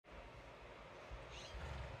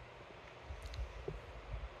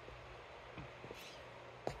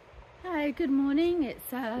Hi, good morning. It's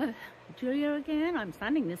Julia again. I'm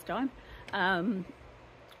standing this time. It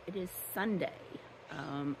is Sunday,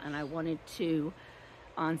 and I wanted to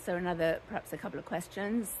answer perhaps a couple of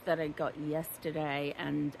questions that I got yesterday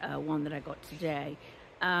and one that I got today.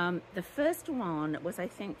 The first one was, I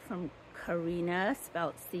think, from Corina,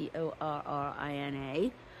 spelled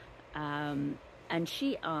C-O-R-R-I-N-A, and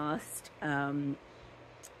she asked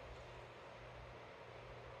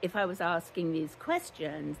if I was asking these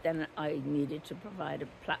questions, then I needed to provide a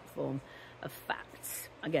platform of facts.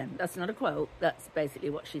 Again, that's not a quote, that's basically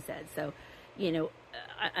what she said. So, you know,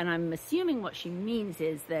 and I'm assuming what she means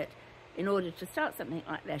is that in order to start something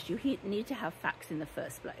like this, you need to have facts in the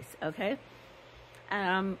first place, okay?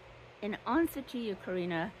 In answer to you,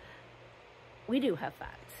 Corina, we do have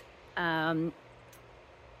facts.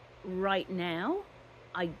 Right now,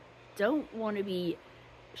 I don't want to be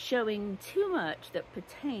showing too much that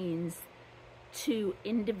pertains to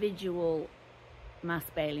individual mass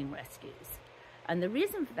bailing rescues. And the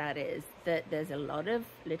reason for that is that there's a lot of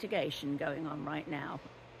litigation going on right now,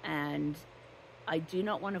 and I do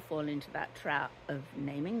not want to fall into that trap of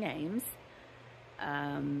naming names.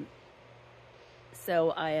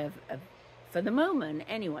 So I have, for the moment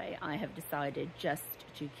anyway, I have decided just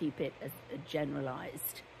to keep it as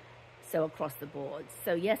generalized, so across the board.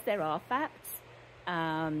 So yes, there are facts,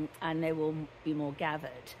 and they will be more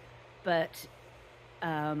gathered, but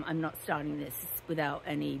I'm not starting this without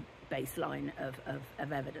any baseline of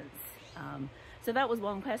evidence. So that was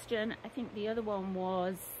one question. I think the other one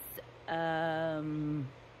was,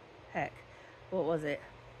 heck, what was it?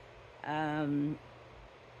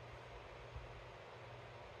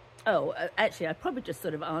 Actually, I probably just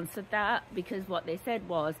sort of answered that, because what they said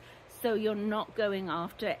was, so you're not going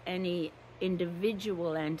after any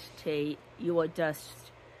individual entity, you are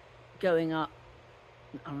just going up,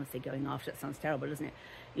 I don't want to say going after, it sounds terrible, doesn't it?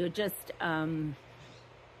 You're just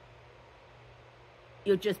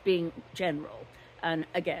being general. And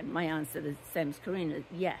again, my answer is the same as Corina.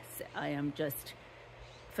 Yes, I am just,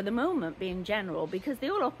 for the moment, being general, because they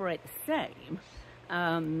all operate the same.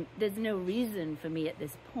 There's no reason for me at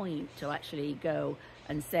this point to actually go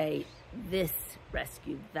and say this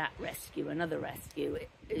rescue, that rescue, another rescue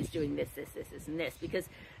is doing this, and this, because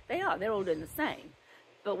they're all doing the same.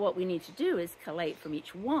 But what we need to do is collate from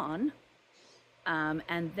each one,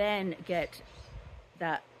 and then get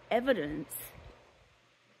that evidence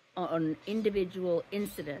on individual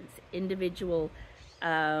incidents, individual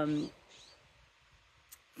things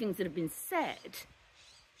that have been said.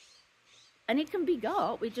 And it can be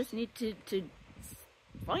got, we just need to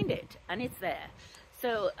find it, and it's there.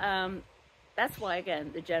 So that's why,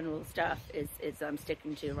 again, the general stuff is I'm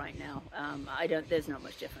sticking to right now. There's not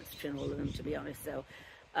much difference between all of them, to be honest, so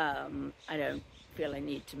I don't feel I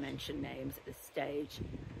need to mention names at this stage.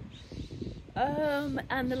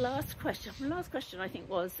 And the last question I think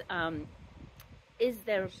was, is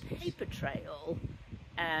there a paper trail,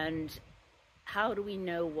 and how do we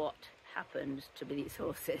know what happened to these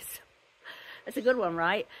horses? That's a good one,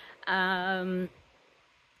 right?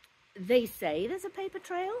 They say there's a paper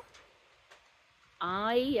trail.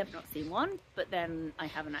 I have not seen one, but then I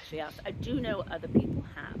haven't actually asked. I do know other people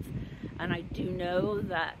have, and I do know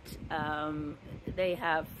that they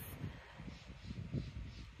have,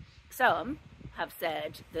 some have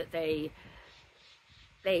said that they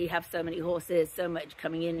have so many horses, so much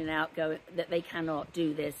coming in and out, going, that they cannot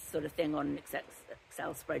do this sort of thing on an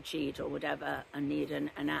Excel spreadsheet or whatever, and need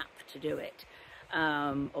an app to do it.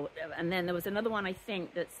 And then there was another one, I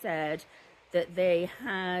think, that said that they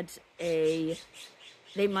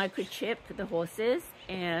microchip the horses,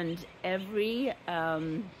 and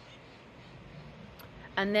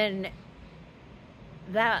and then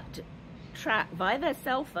that track via their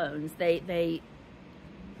cell phones, they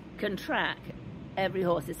can track every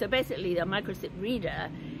horse. So basically, the microchip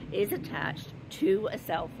reader is attached to a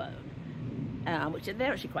cell phone, which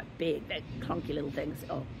they're actually quite big. They're clunky little things,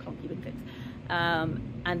 or clunky big things.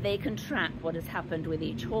 And they can track what has happened with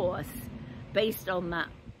each horse based on that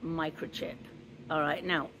microchip. All right,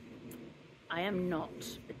 now, I am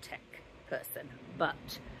not a tech person,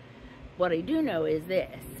 but what I do know is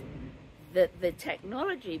this, that the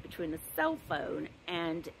technology between a cell phone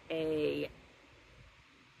and a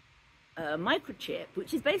microchip,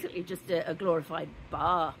 which is basically just a glorified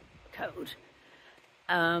barcode,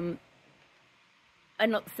 are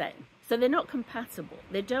not the same. So they're not compatible.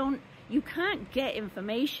 You can't get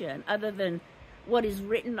information other than what is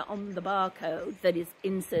written on the barcode that is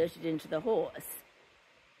inserted into the horse,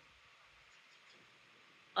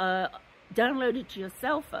 downloaded to your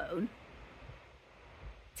cell phone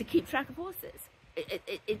to keep track of horses.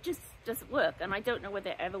 It just doesn't work, and I don't know whether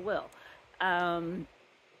it ever will. and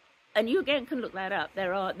you again can look that up.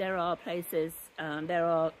 There are places, there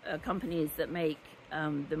are companies that make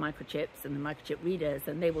the microchips and the microchip readers,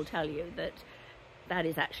 and they will tell you that that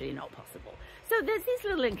is actually not possible. So there's these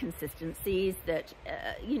little inconsistencies that,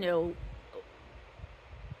 you know,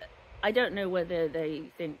 I don't know whether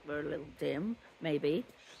they think we're a little dim, maybe,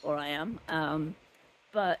 or I am,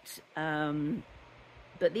 but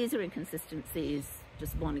these are inconsistencies.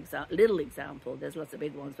 Just one little example. There's lots of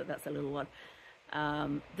big ones, but that's a little one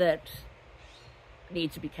that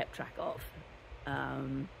need to be kept track of,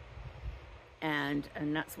 and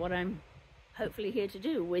that's what I'm hopefully here to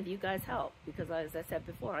do with you guys' help, because as I said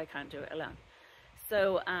before, I can't do it alone.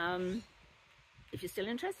 So if you're still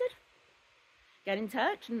interested, get in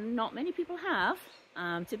touch. Not many people have,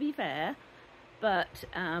 to be fair, but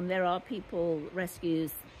there are people,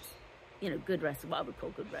 rescues, you know, good rescues, what I would call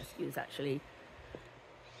good rescues, actually,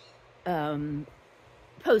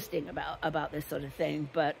 posting about this sort of thing,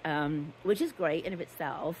 but which is great in of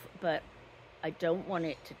itself, but I don't want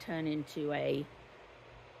it to turn into a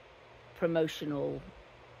promotional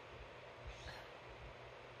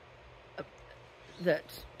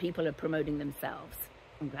that people are promoting themselves.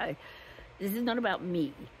 Okay, this is not about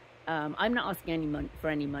me. I'm not asking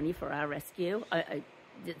any money for our rescue.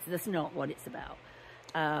 That's not what it's about.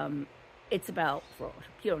 It's about fraud,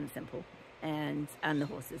 pure and simple. And the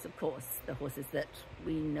horses, of course, the horses that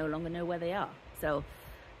we no longer know where they are. So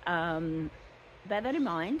bear that in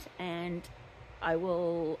mind, and I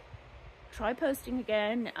will try posting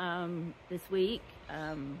again this week.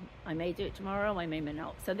 I may do it tomorrow, I may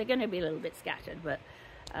not. So they're going to be a little bit scattered, but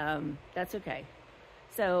that's okay.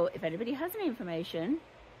 So if anybody has any information,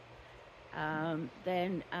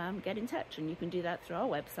 then get in touch, and you can do that through our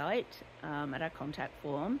website at our contact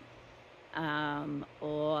form.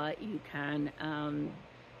 Or you can,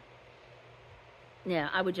 yeah,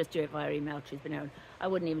 I would just do it via email, truth be known. I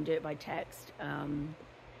wouldn't even do it by text.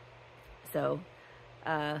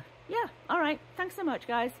 Yeah, all right. Thanks so much,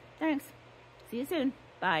 guys. Thanks. See you soon.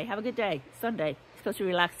 Bye. Have a good day. Sunday. It's supposed to be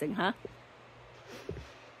relaxing, huh?